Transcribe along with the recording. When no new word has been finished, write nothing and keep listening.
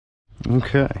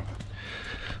Okay,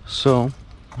 so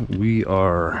we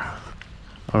are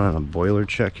on a boiler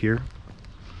check here,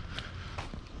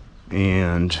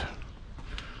 and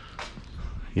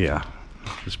yeah,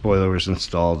 this boiler was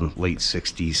installed in the late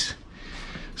 60s,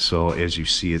 so as you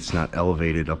see, it's not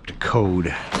elevated up to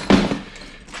code.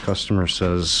 Customer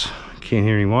says can't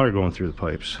hear any water going through the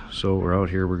pipes, so we're out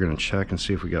here. We're going to check and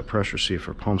see if we got pressure, see if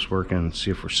our pump's working,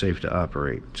 see if we're safe to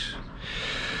operate.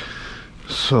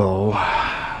 So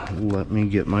let me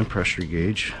get my pressure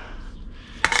gauge.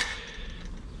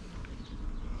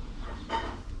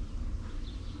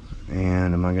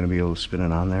 And am I going to be able to spin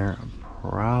it on there?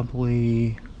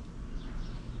 Probably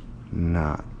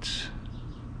not.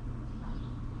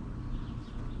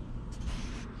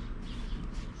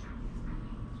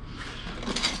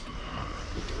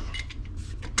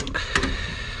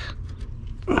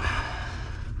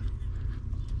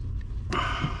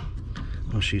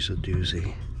 Oh, she's a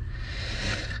doozy.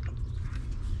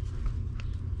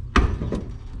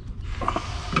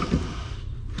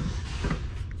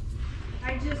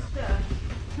 I just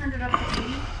turned it up to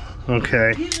 80.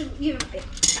 Okay. Usually,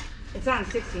 it's on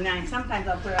 69. Sometimes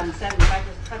I'll put it on 70 if I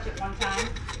just touch it one time.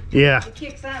 Yeah. It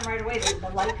kicks on right away. The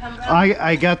light comes on.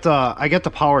 I got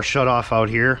the power shut off out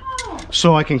here,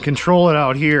 so I can control it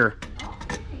out here.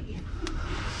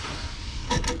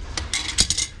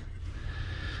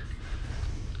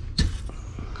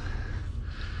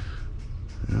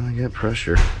 Well, I got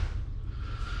pressure.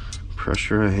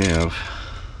 Pressure I have.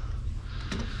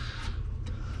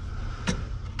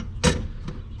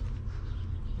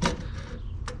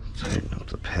 Tighten up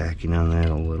the packing on that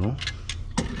a little.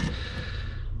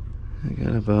 I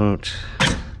got about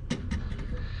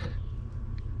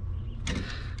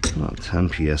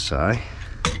 10 psi,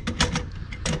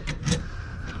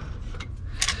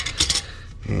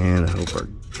 and I hope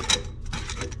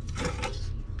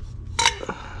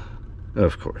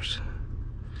of course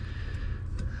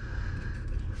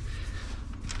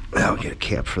I'll get a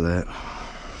cap for that.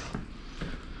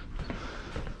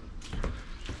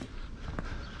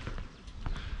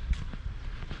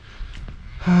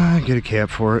 Get a cap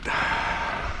for it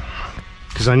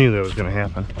because I knew that was going to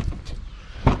happen.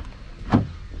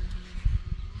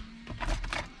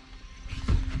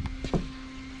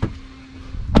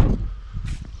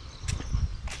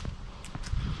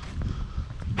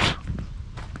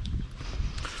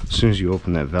 As soon as you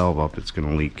open that valve up, it's going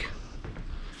to leak.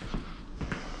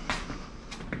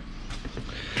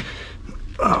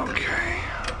 Okay.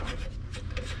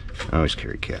 I always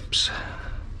carry caps.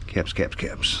 Caps, caps,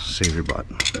 caps. Save your butt.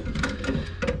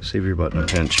 Save your butt in a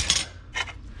pinch.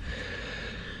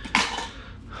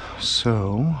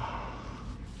 So,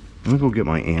 let me go get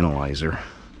my analyzer.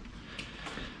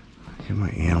 Get my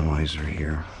analyzer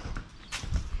here.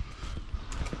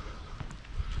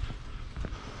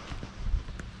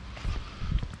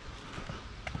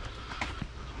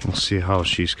 We'll see how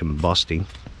she's combusting.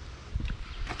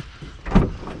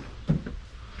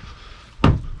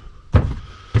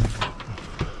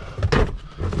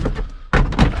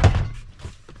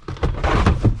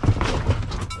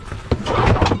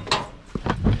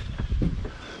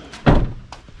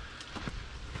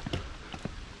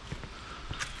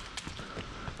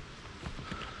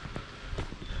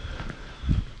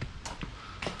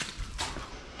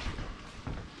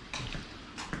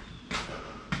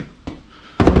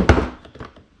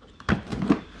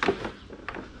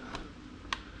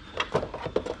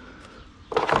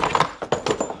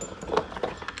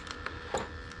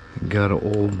 Got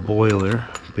an old boiler,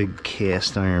 big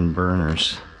cast iron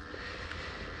burners,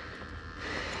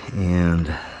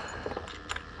 and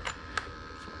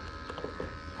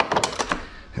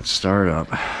at startup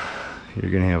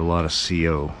you're gonna have a lot of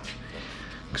CO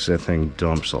because that thing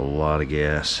dumps a lot of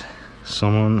gas.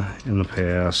 Someone in the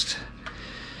past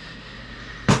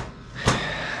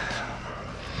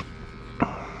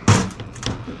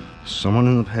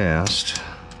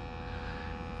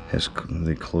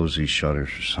they close these shutters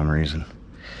for some reason.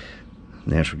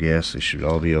 Natural gas, they should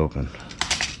all be open.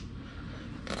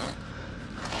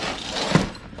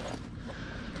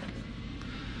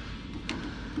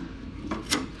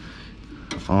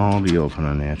 All be open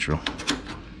on natural.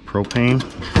 Propane,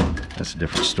 that's a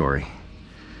different story.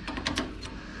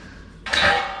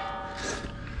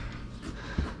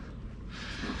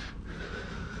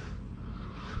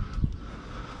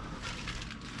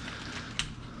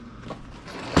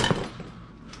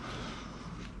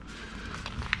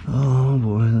 Oh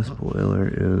boy, this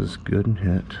boiler is good and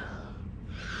hit.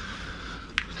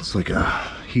 It's like a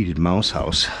heated mouse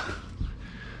house.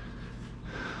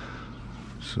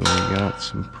 So we got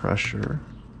some pressure.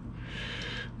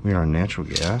 We are on natural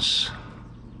gas.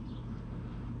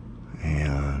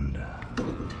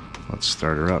 Let's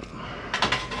start her up.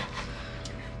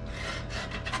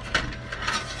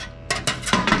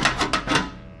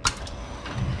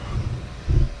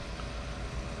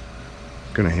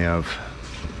 Gonna have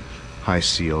high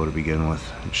CO to begin with.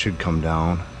 It should come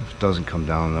down. If it doesn't come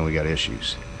down, then we got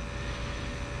issues.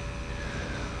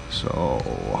 So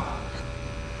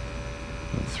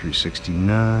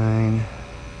 369.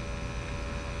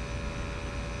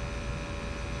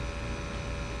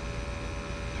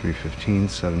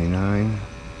 $315.79,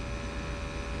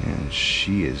 and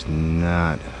she is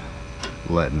not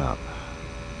letting up.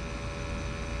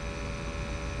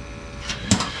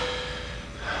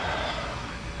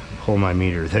 Pull my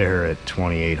meter there at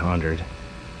 2800.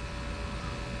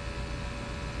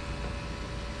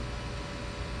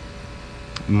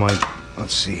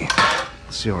 Let's see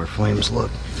how our flames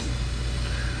look.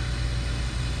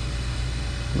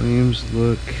 Flames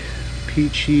look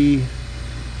peachy.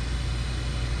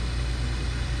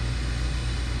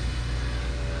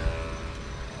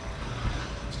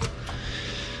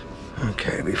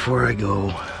 Okay, before I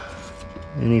go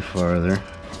any farther,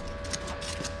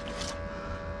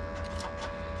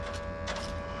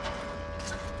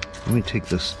 let me take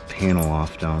this panel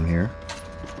off down here.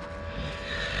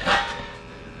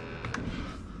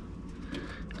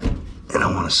 And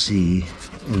I want to see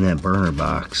in that burner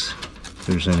box if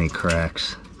there's any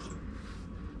cracks.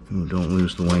 Ooh, don't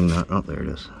lose the wing nut. Oh, there it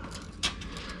is.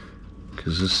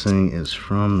 Because this thing is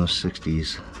from the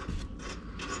 60s.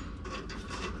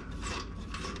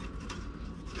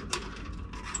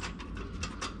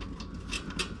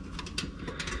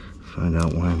 Find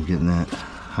out why I'm getting that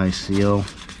high CO.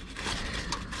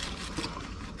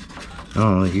 I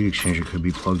don't know, the heat exchanger could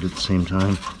be plugged at the same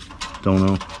time. Don't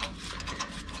know.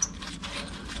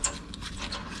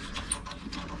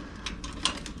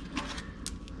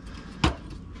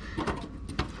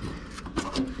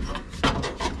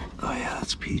 Oh yeah,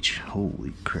 that's peach.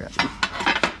 Holy crap.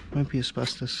 Might be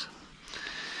asbestos.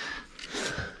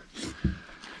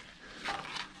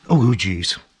 Oh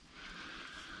geez.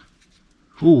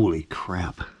 Holy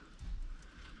crap.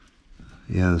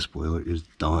 Yeah, this boiler is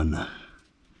done.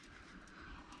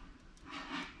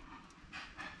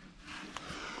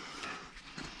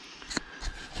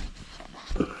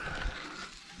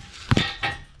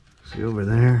 See over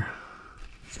there?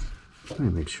 Let me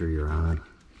make sure you're on.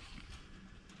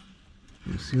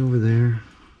 You see over there?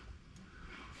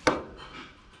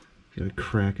 Got a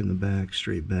crack in the back,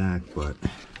 straight back, but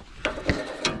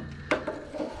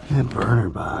that burner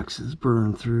box is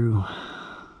burned through,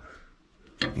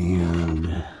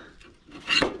 and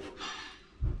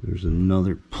there's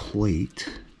another plate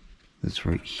that's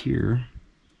right here.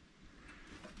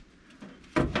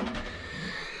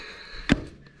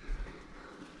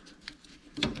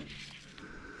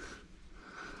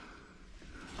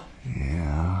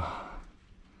 Yeah,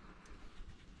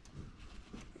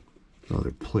 the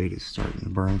other plate is starting to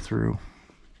burn through.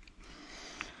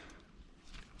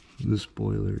 This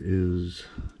boiler is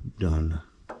done.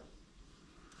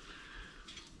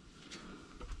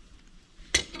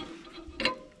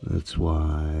 That's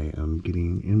why I'm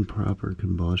getting improper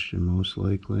combustion, most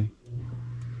likely.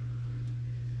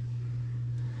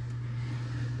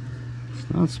 It's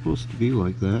not supposed to be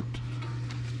like that.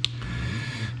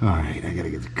 Alright, I gotta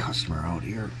get the customer out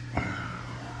here.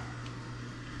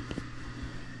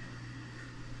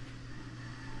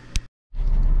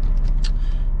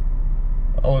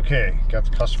 Okay, got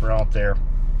the customer out there,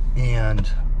 and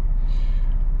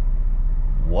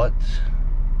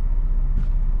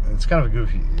it's kind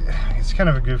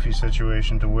of a goofy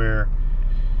situation to where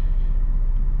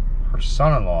her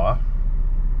son-in-law,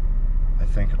 I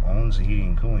think, owns a heating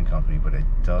and cooling company, but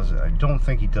I don't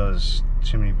think he does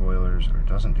chimney boilers or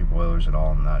doesn't do boilers at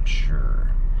all. I'm not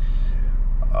sure.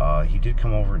 He did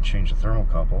come over and change the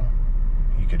thermocouple.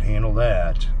 He could handle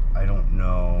that. I don't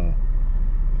know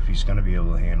if he's going to be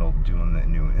able to handle doing the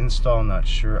new install. I'm not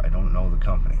sure. I don't know the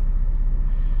company.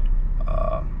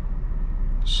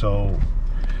 So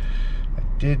I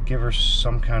did give her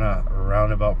some kind of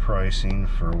roundabout pricing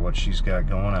for what she's got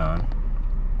going on.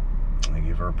 I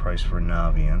gave her a price for a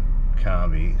Navian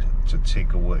combi to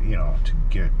take away,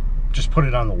 to just put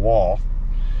it on the wall,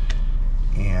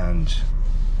 and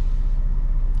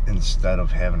instead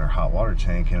of having her hot water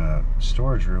tank in a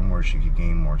storage room where she could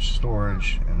gain more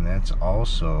storage, and that's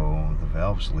also the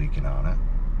valves leaking on it.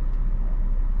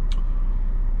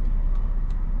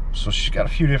 So she's got a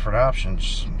few different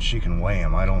options. She can weigh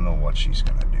them. I don't know what she's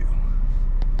gonna do,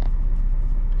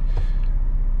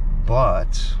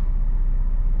 but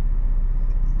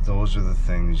those are the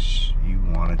things you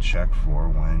want to check for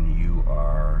when you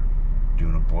are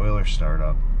doing a boiler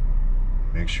startup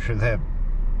make sure that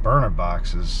burner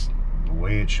box is the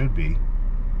way it should be,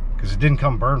 because it didn't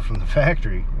come burned from the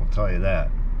factory, we'll tell you that.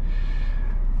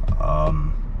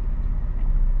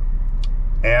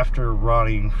 After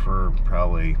running for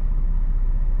probably,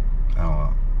 I don't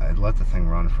know, I'd let the thing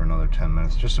run for another 10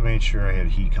 minutes just to make sure I had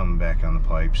heat coming back on the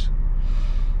pipes.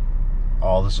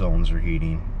 All the zones are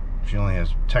heating. She only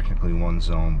has technically one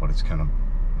zone, but it's kind of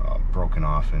broken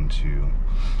off into,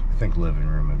 I think, living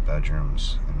room and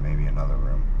bedrooms and maybe another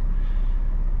room.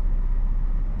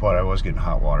 But I was getting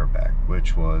hot water back,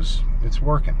 which was, it's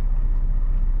working.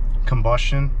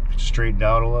 Combustion straightened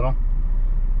out a little.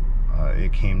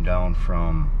 It came down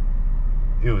from,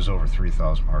 it was over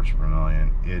 3,000 parts per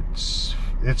million. It's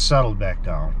settled back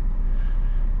down.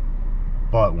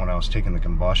 But when I was taking the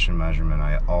combustion measurement,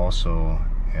 I also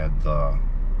had the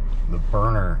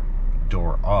burner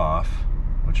door off,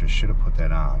 which I should have put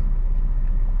that on.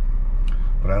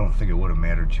 But I don't think it would have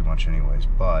mattered too much anyways.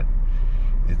 But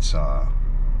it's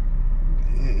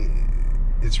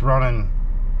running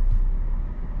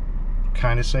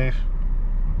kind of safe,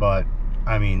 but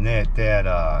I mean that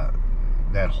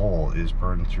hole is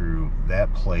burned through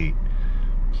that plate,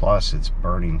 plus it's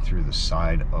burning through the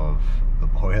side of the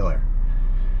boiler.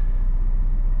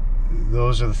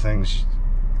 Those are the things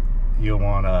you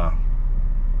want to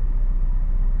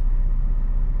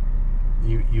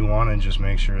just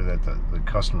make sure that the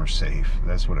customer's safe.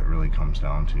 That's what it really comes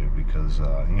down to, because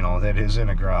you know, that is in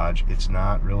a garage. It's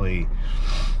not really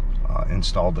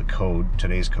installed the code,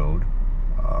 today's code.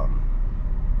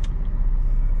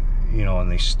 You know,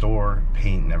 and they store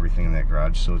paint and everything in that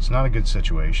garage, so it's not a good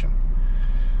situation.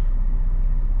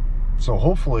 So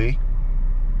hopefully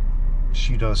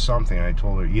she does something. I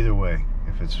told her either way,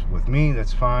 if it's with me,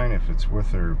 that's fine. If it's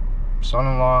with her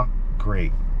son-in-law,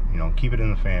 great, you know, keep it in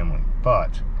the family.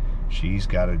 But she's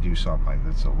got to do something.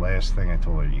 That's the last thing I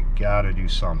told her. You got to do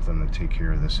something to take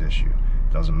care of this issue.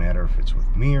 Doesn't matter if it's with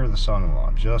me or the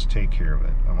son-in-law, just take care of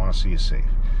it. I want to see you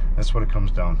safe. That's what it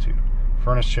comes down to.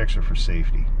 Furnace checks are for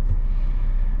safety.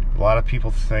 A lot of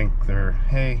people think they're,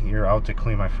 hey, you're out to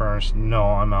clean my furnace. No,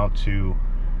 I'm out to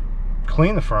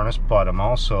clean the furnace, but I'm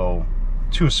also,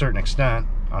 to a certain extent,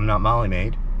 I'm not Molly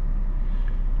Maid.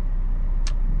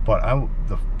 But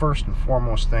the first and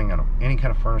foremost thing on any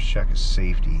kind of furnace check is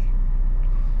safety,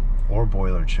 or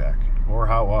boiler check, or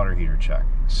hot water heater check.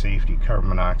 Safety, carbon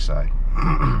monoxide.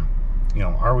 You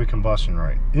know, are we combusting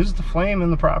right? Is the flame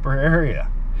in the proper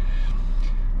area?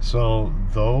 So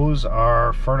those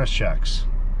are furnace checks,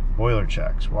 boiler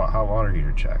checks, hot water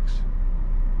heater checks.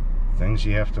 Things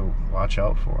you have to watch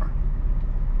out for.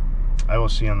 I will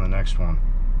see you on the next one.